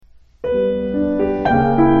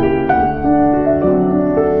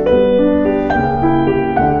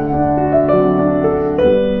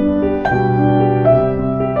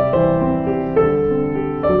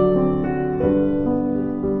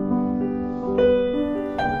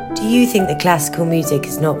Do you think that classical music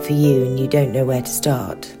is not for you and you don't know where to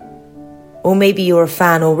start? Or maybe you're a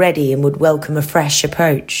fan already and would welcome a fresh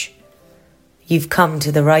approach. You've come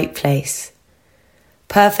to the right place.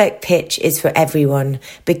 Perfect Pitch is for everyone,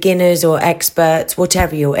 beginners or experts,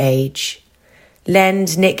 whatever your age.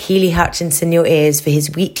 Lend Nick Healy-Hutchinson your ears for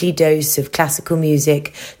his weekly dose of classical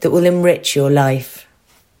music that will enrich your life.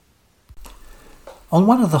 On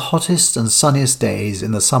one of the hottest and sunniest days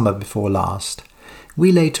in the summer before last, we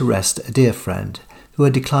laid to rest a dear friend who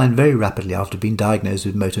had declined very rapidly after being diagnosed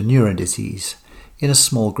with motor neuron disease in a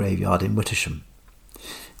small graveyard in Wittersham.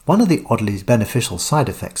 One of the oddly beneficial side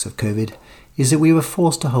effects of COVID is that we were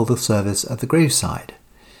forced to hold the service at the graveside.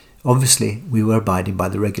 Obviously, we were abiding by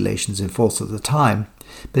the regulations in force at the time,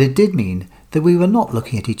 but it did mean that we were not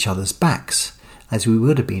looking at each other's backs, as we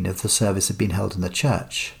would have been if the service had been held in the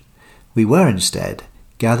church. We were instead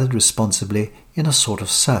gathered responsibly in a sort of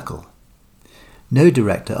circle. No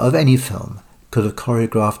director of any film could have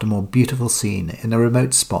choreographed a more beautiful scene in a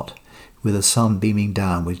remote spot with the sun beaming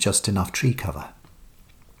down with just enough tree cover.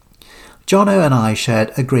 Jono and I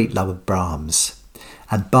shared a great love of Brahms,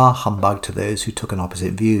 and bar humbug to those who took an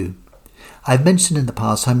opposite view. I've mentioned in the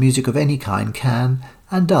past how music of any kind can,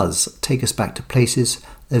 and does, take us back to places,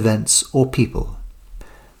 events, or people.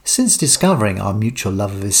 Since discovering our mutual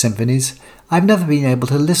love of his symphonies, I've never been able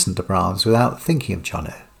to listen to Brahms without thinking of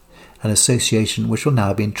Jono, an association which will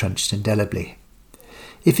now be entrenched indelibly.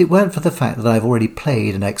 If it weren't for the fact that I've already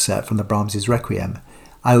played an excerpt from the Brahms' Requiem,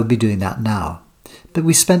 I would be doing that now. But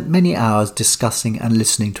we spent many hours discussing and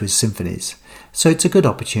listening to his symphonies, so it's a good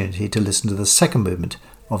opportunity to listen to the second movement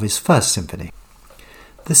of his first symphony.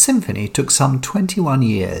 The symphony took some 21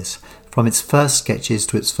 years from its first sketches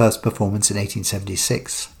to its first performance in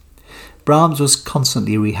 1876. Brahms was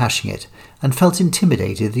constantly rehashing it and felt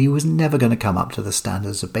intimidated that he was never going to come up to the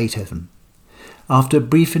standards of Beethoven. After a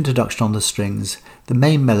brief introduction on the strings, the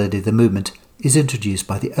main melody of the movement is introduced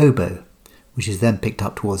by the oboe, which is then picked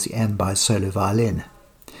up towards the end by a solo violin.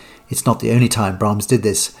 It's not the only time Brahms did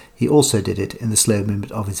this, he also did it in the slow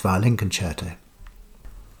movement of his violin concerto.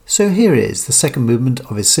 So here is the second movement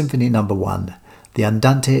of his Symphony No. 1, the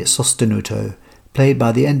Andante Sostenuto, played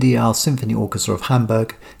by the NDR Symphony Orchestra of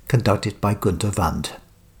Hamburg, conducted by Günter Wand.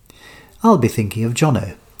 I'll be thinking of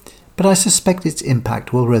Jono, but I suspect its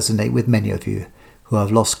impact will resonate with many of you who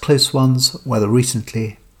have lost close ones, whether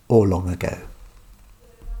recently or long ago.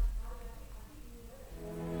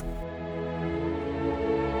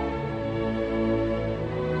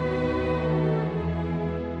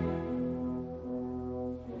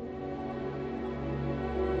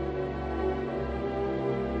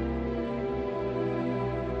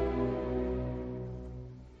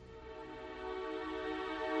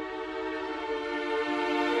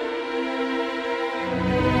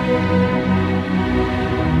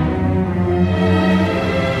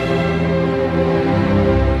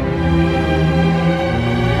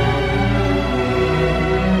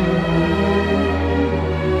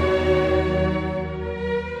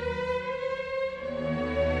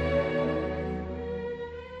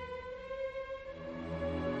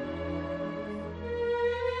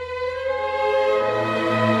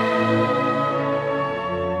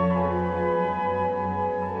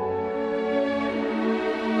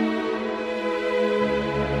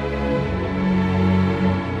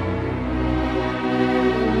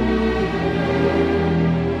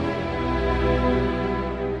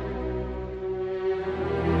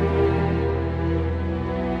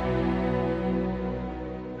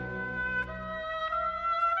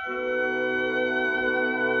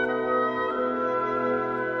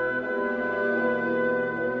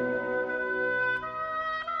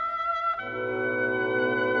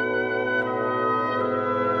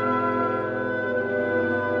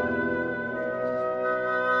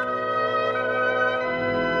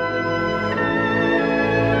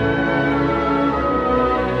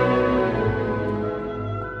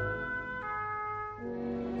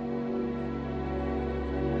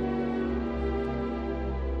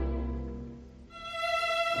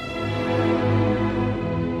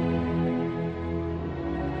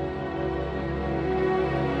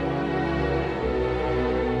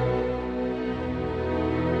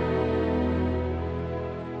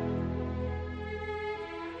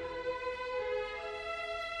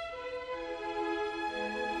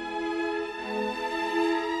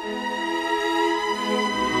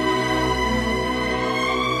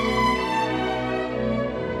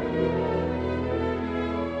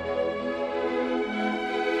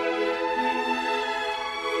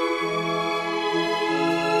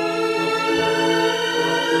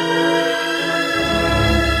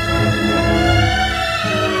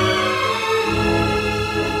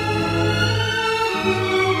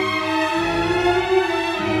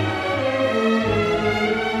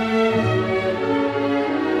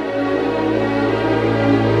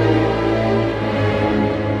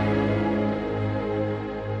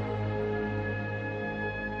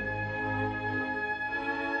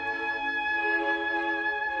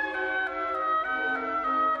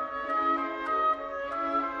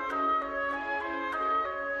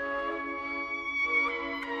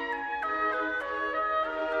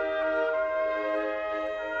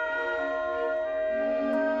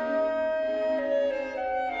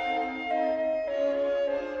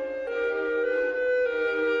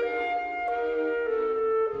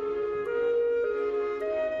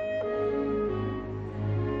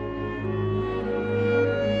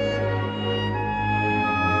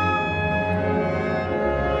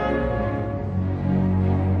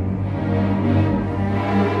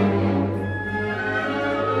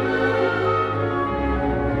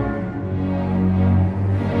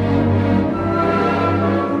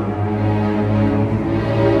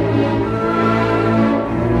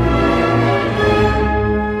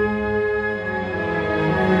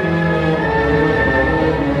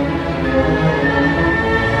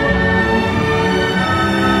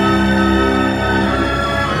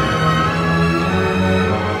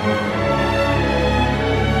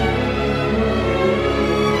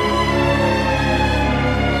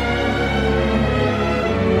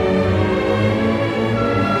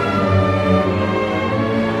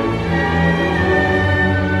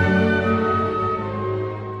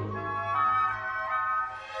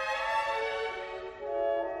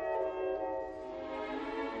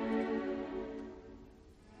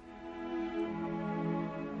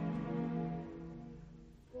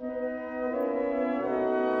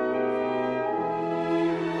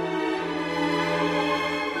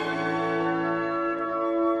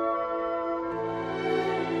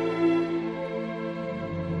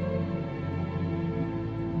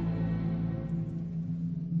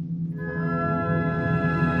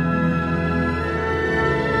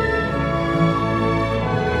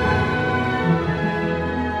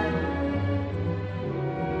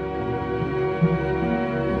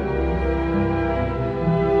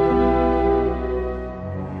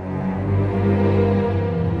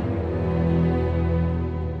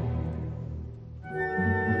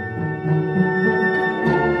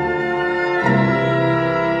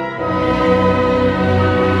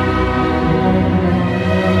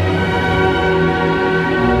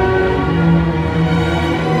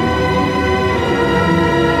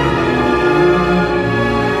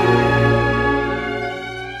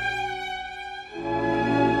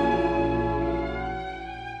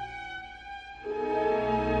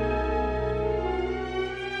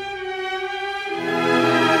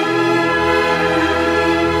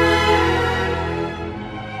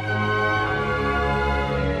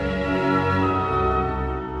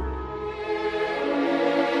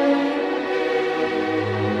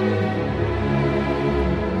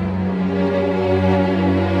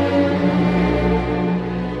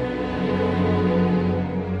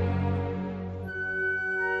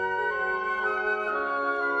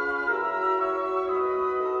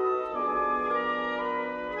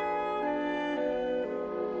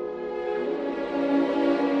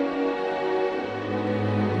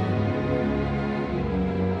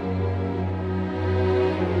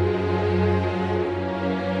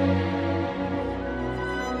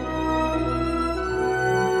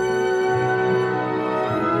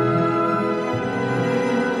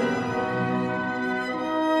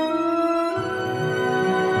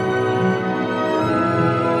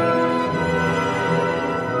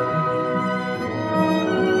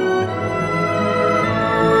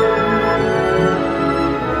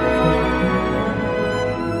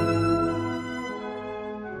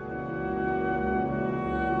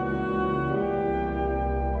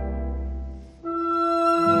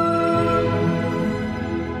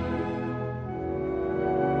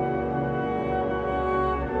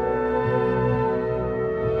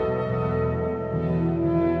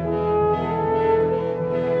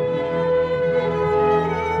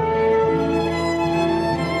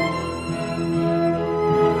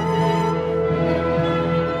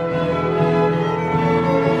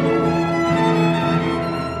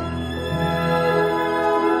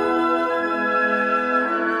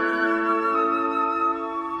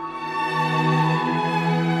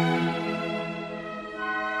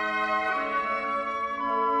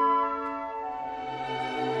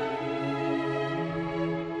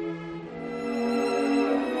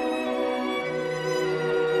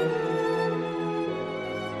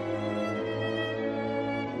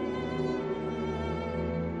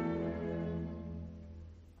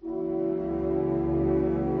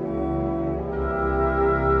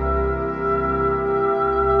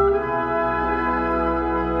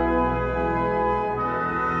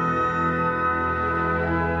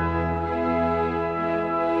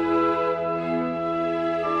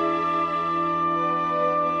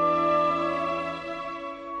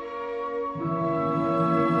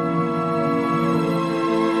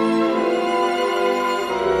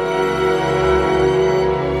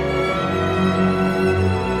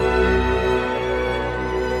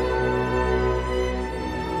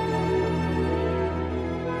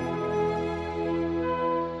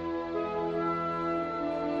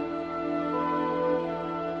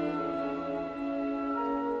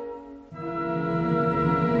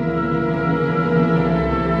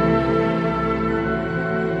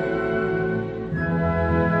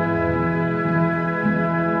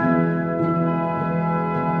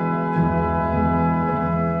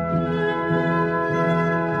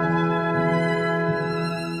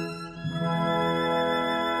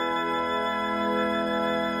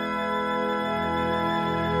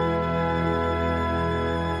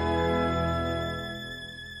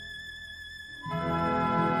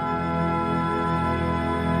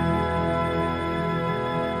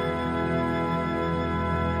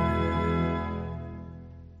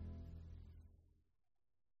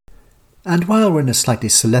 And while we're in a slightly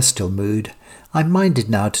celestial mood, I'm minded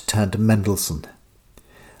now to turn to Mendelssohn.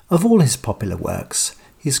 Of all his popular works,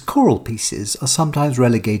 his choral pieces are sometimes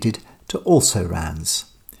relegated to also-rans,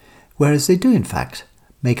 whereas they do in fact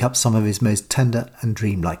make up some of his most tender and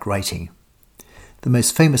dreamlike writing. The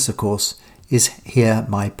most famous, of course, is Hear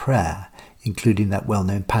My Prayer, including that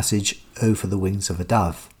well-known passage, "O for the wings of a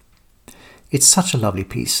dove." It's such a lovely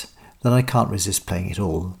piece that I can't resist playing it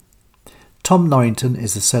all. Tom Norrington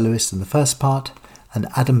is the soloist in the first part and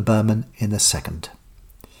Adam Berman in the second.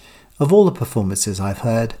 Of all the performances I've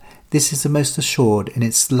heard, this is the most assured in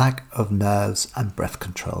its lack of nerves and breath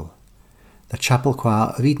control. The chapel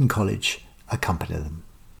choir of Eton College accompany them.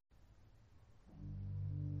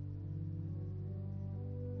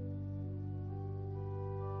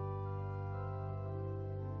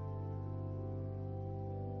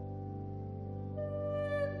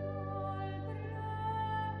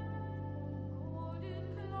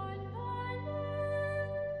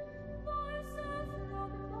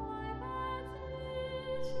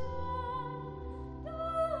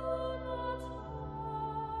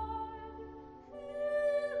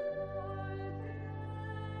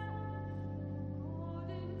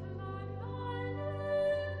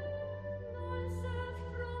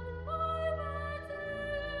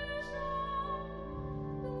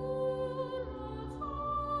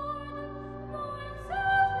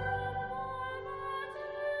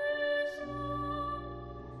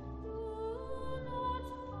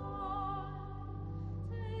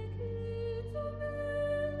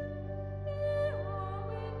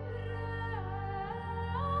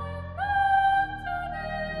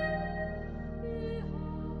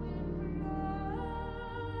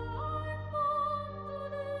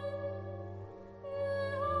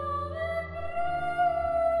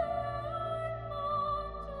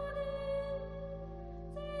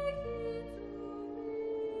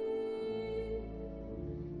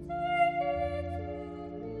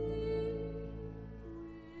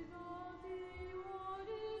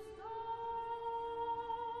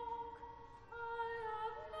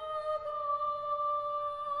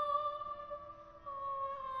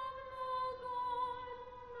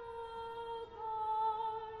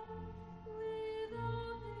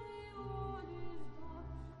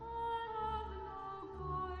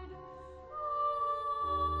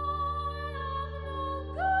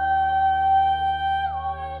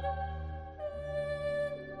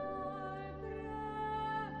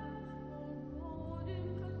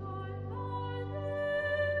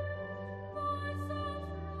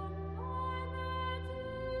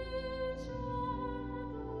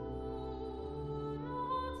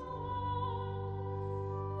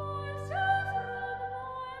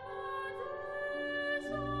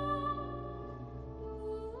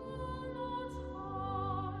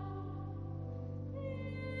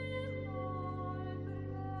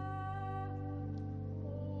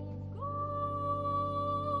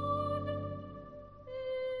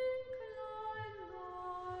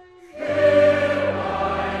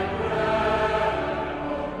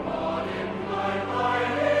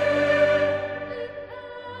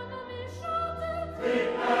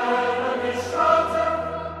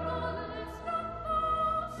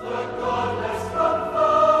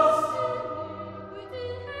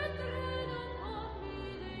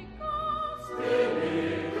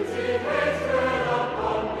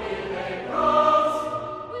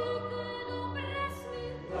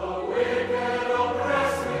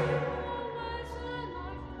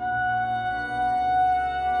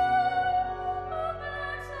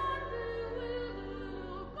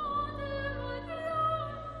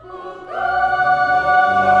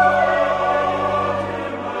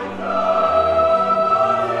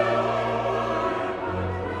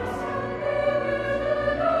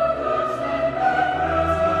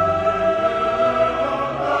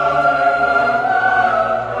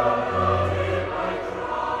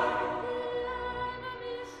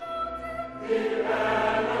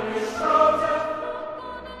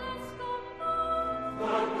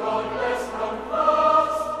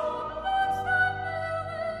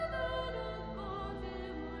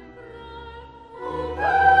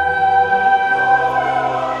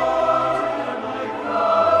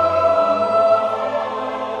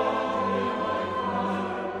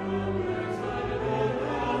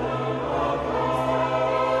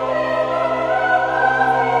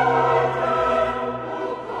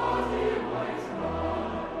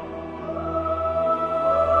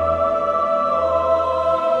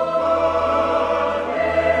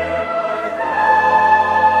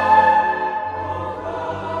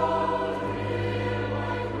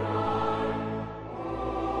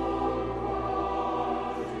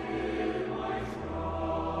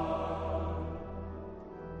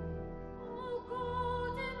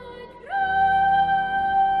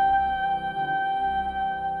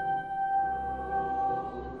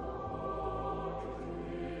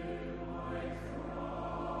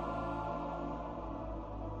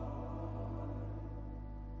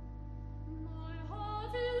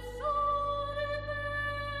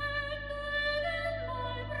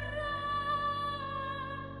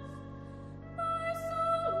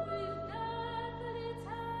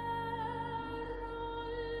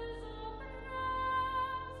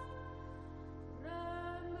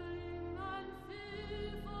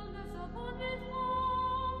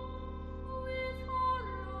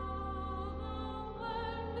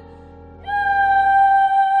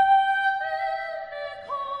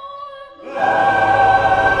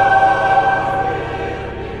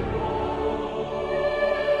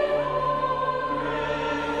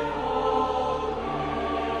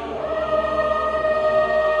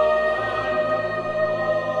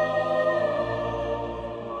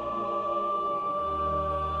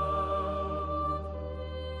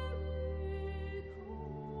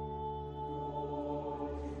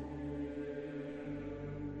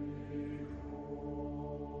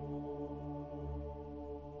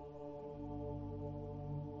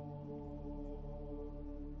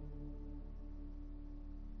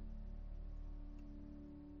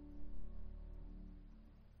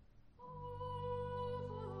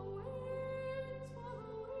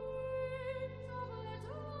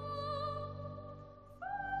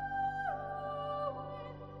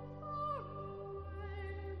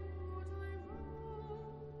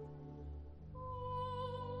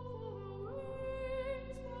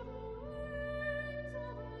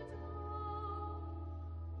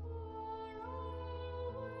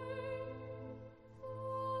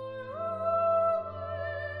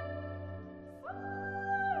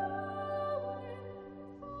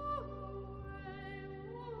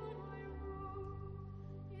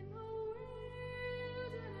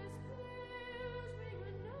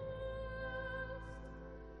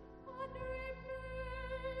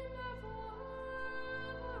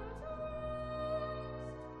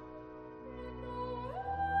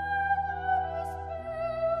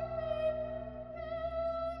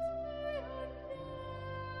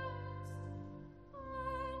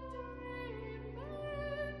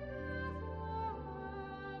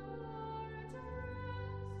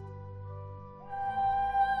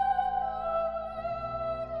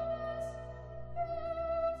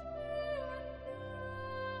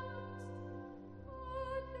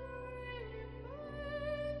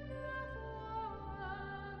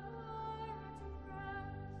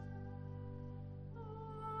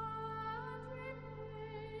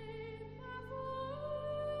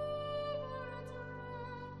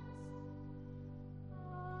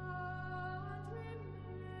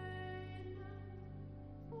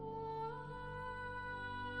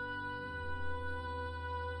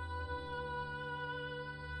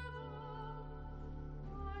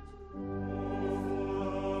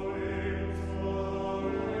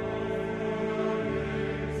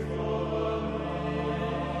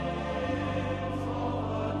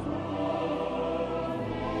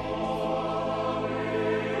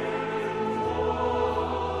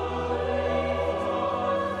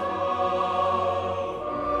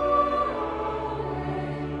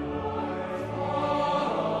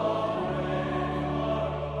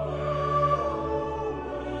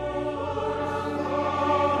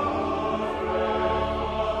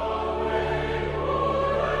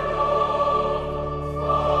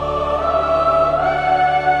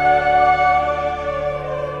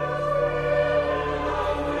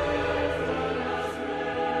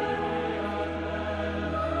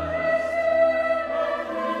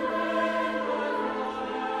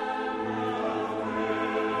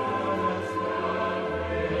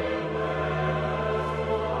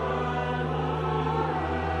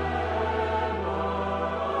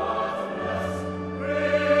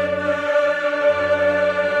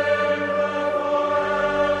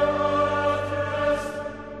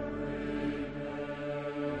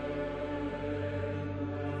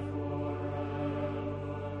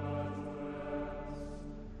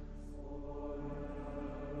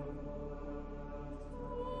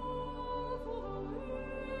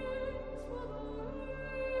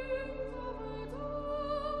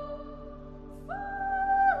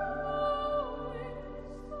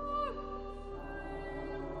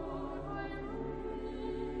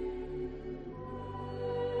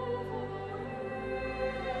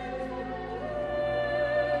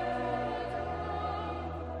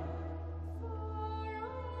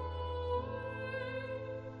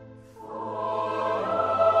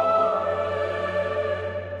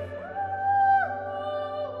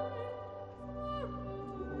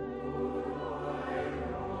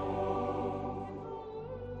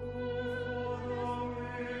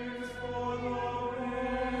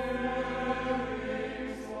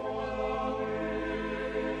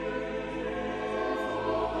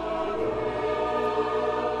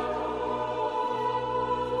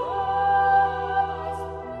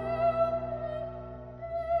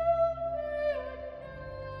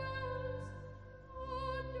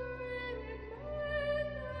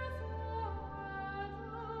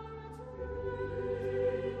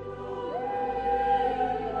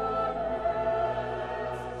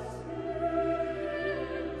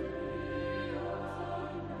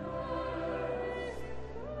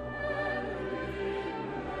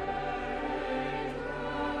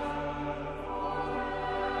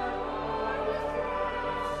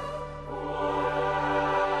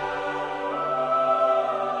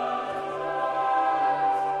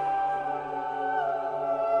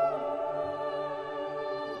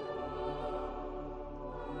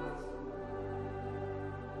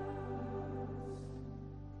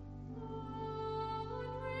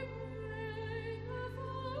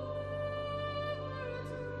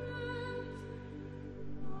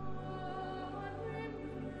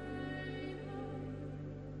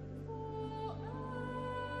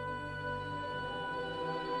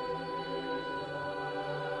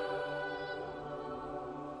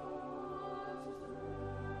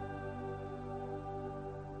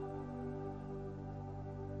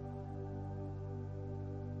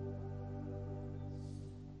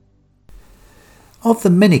 Of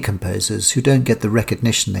the many composers who don't get the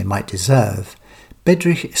recognition they might deserve,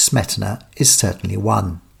 Bedřich Smetana is certainly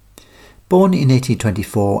one. Born in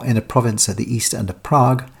 1824 in a province at the east end of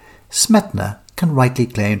Prague, Smetana can rightly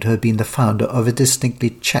claim to have been the founder of a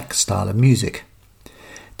distinctly Czech style of music.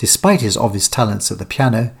 Despite his obvious talents at the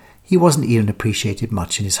piano, he wasn't even appreciated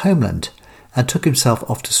much in his homeland, and took himself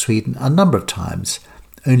off to Sweden a number of times,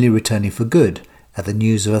 only returning for good at the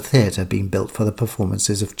news of a theatre being built for the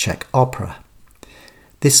performances of Czech opera.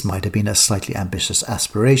 This might have been a slightly ambitious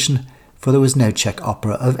aspiration, for there was no Czech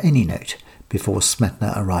opera of any note before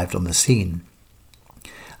Smetana arrived on the scene.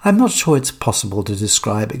 I'm not sure it's possible to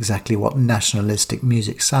describe exactly what nationalistic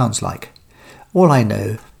music sounds like. All I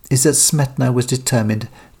know is that Smetana was determined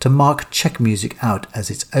to mark Czech music out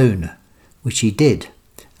as its own, which he did,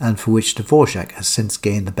 and for which Dvorak has since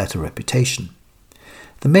gained the better reputation.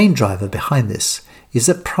 The main driver behind this is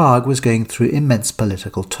that Prague was going through immense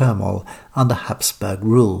political turmoil under Habsburg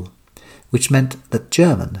rule, which meant that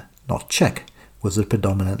German, not Czech, was the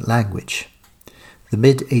predominant language. The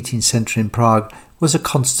mid-18th century in Prague was a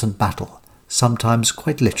constant battle, sometimes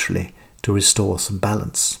quite literally, to restore some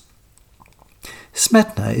balance.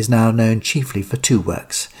 Smetana is now known chiefly for two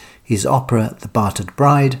works, his opera The Battered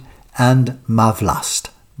Bride and Má vlast,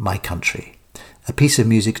 My Country, a piece of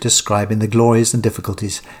music describing the glories and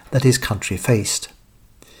difficulties that his country faced.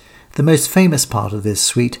 The most famous part of this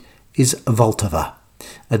suite is Vltava,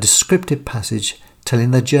 a descriptive passage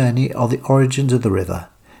telling the journey of the origins of the river,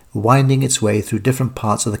 winding its way through different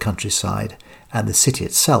parts of the countryside and the city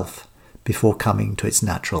itself before coming to its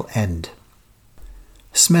natural end.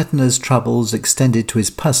 Smetana's troubles extended to his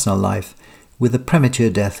personal life with the premature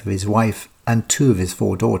death of his wife and two of his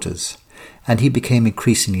 4 daughters, and he became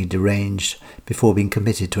increasingly deranged before being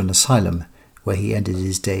committed to an asylum where he ended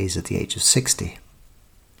his days at the age of 60.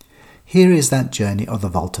 Here is that journey of the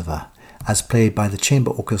Vltava, as played by the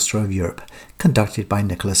Chamber Orchestra of Europe, conducted by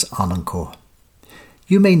Nicholas Arnoncourt.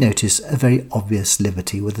 You may notice a very obvious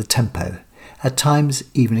liberty with the tempo, at times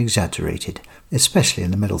even exaggerated, especially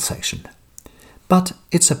in the middle section. But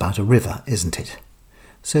it's about a river, isn't it?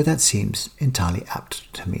 So that seems entirely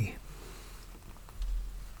apt to me.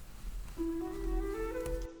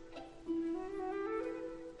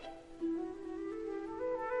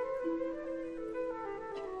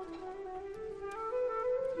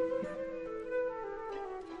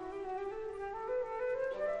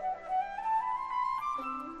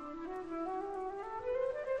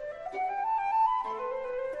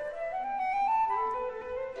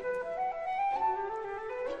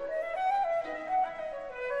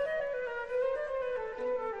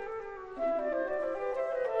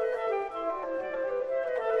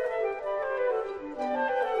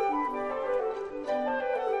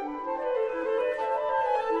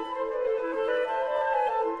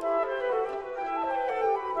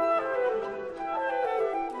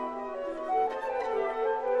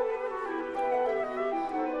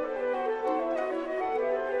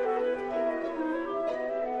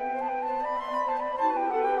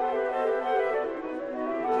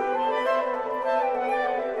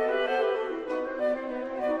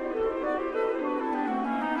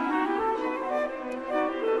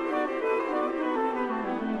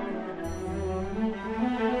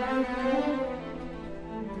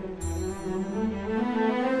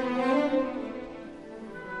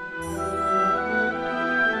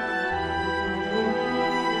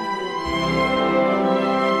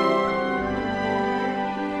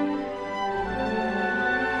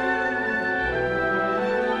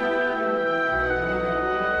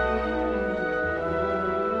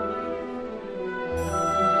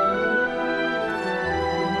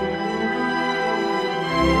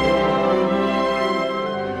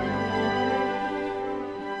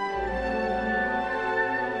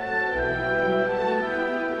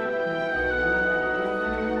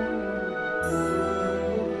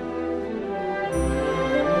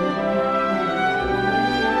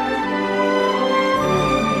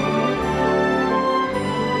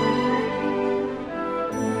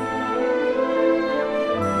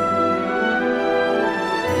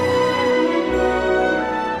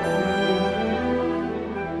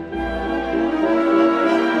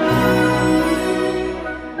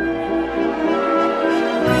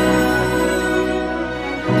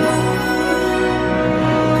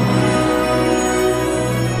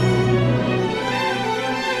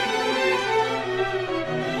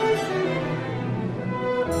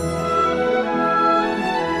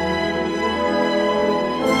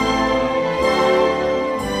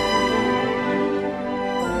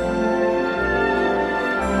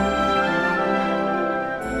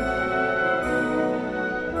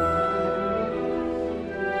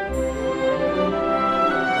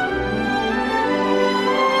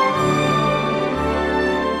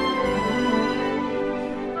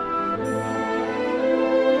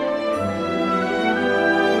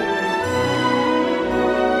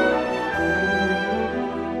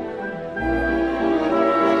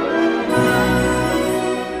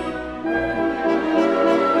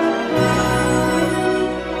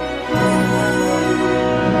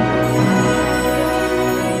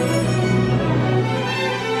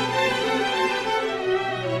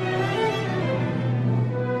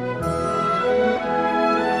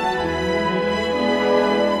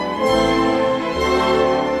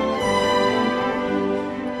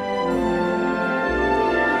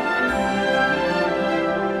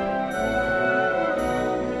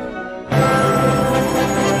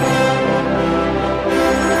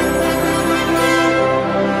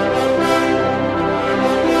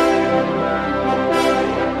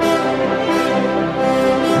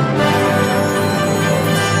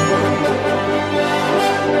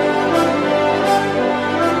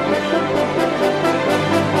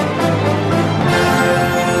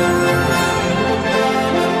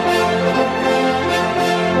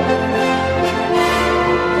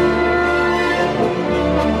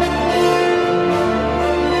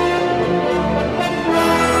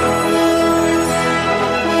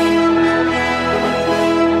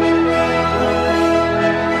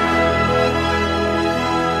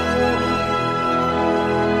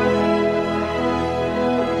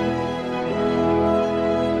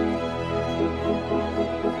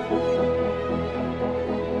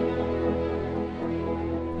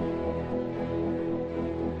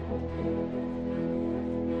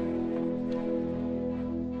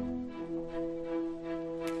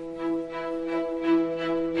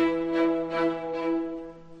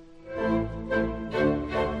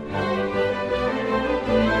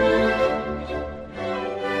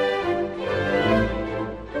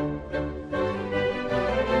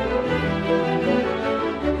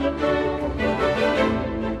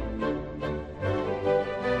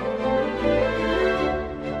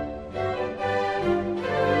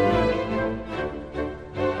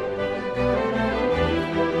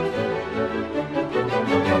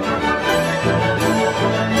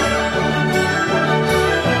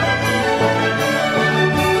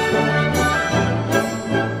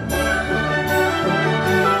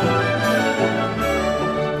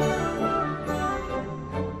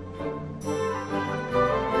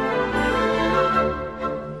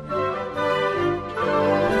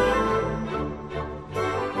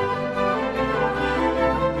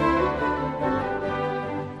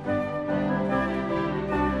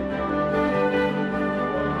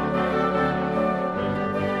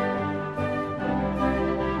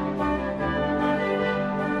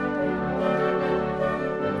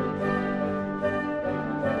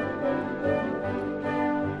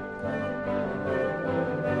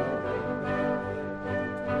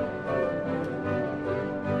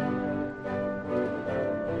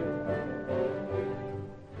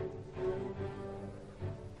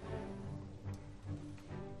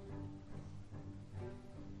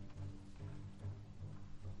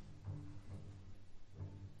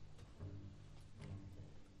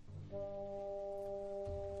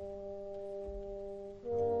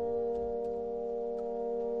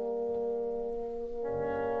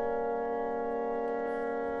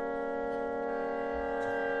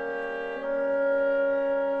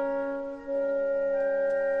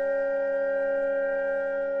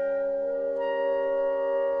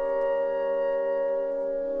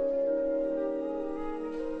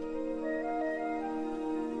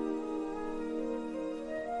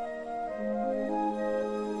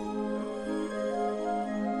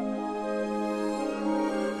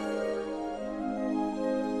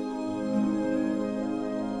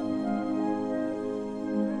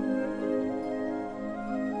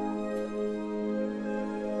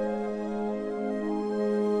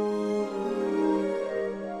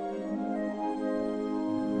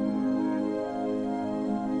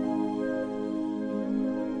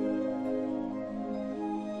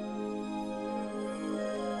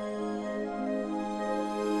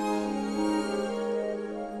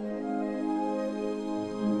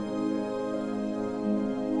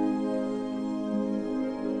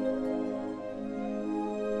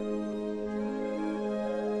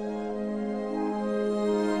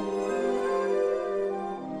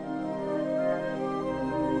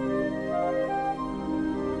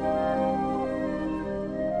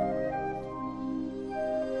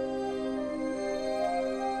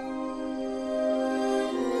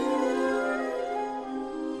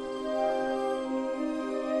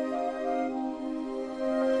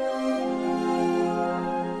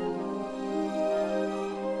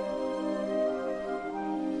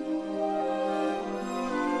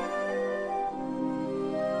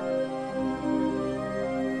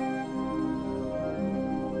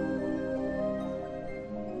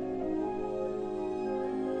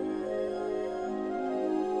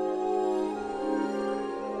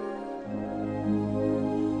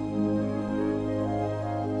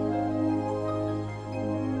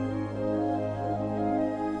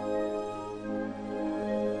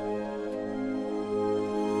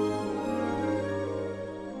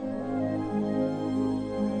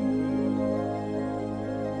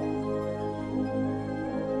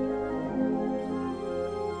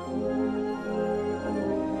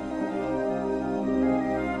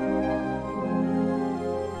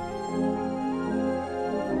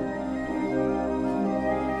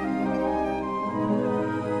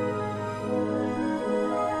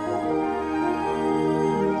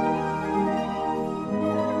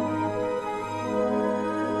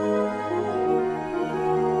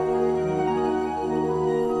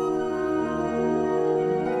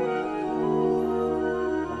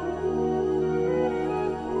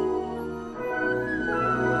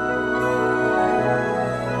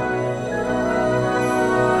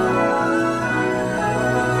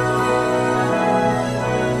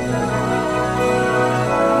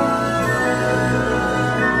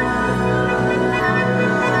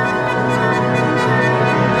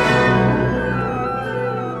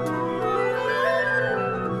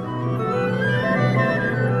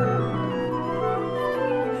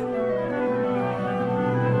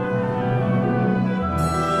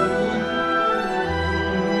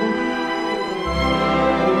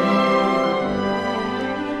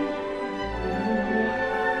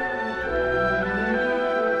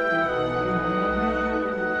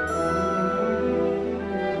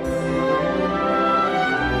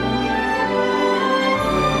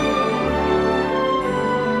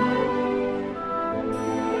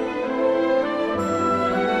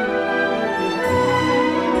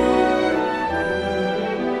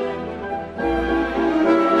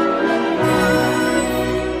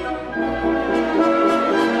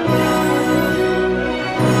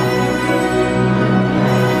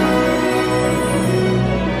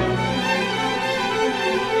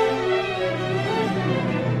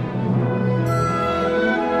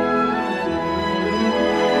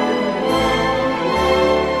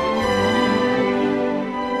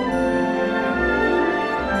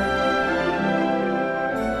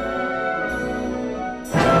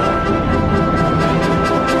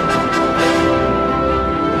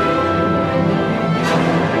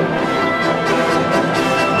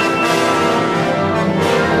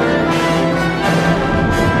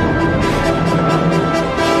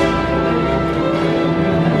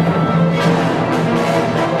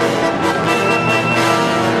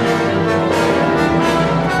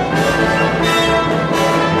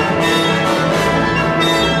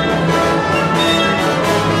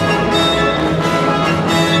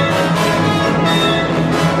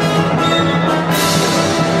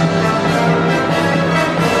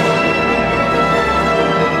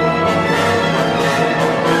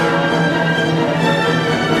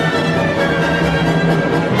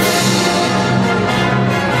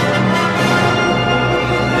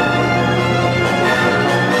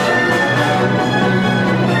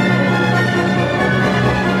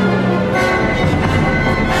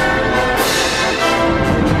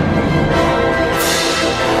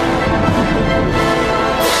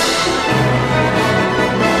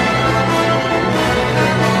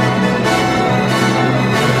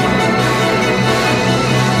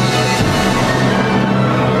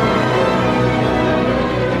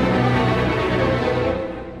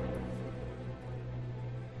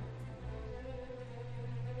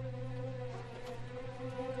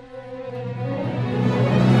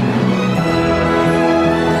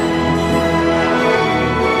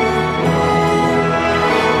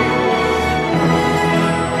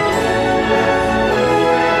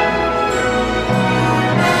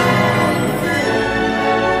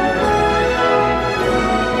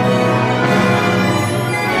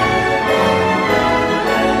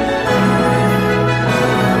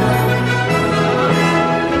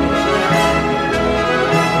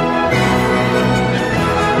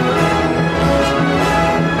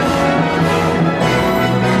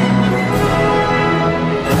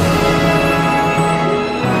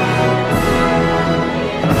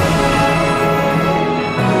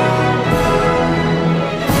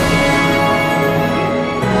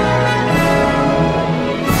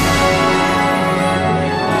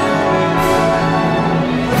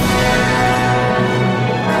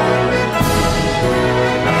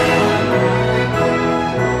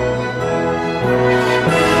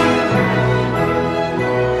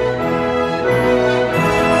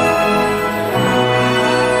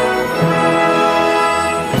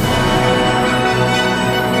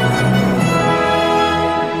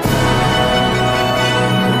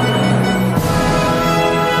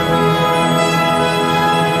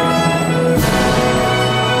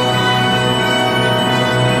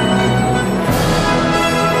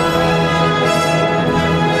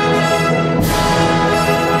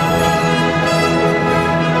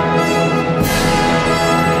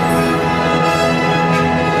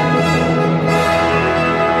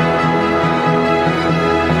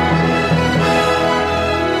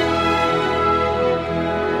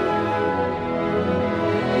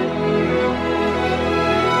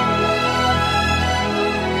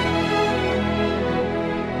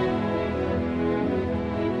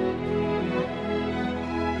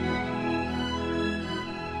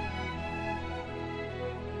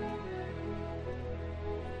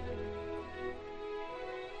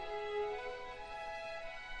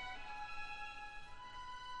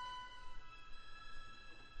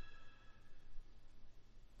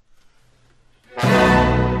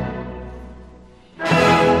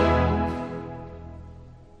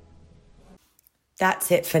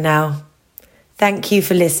 That's it for now. Thank you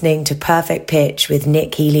for listening to Perfect Pitch with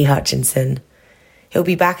Nick Healy-Hutchinson. He'll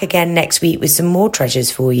be back again next week with some more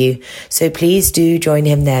treasures for you, so please do join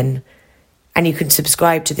him then. And you can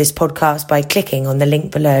subscribe to this podcast by clicking on the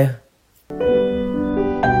link below.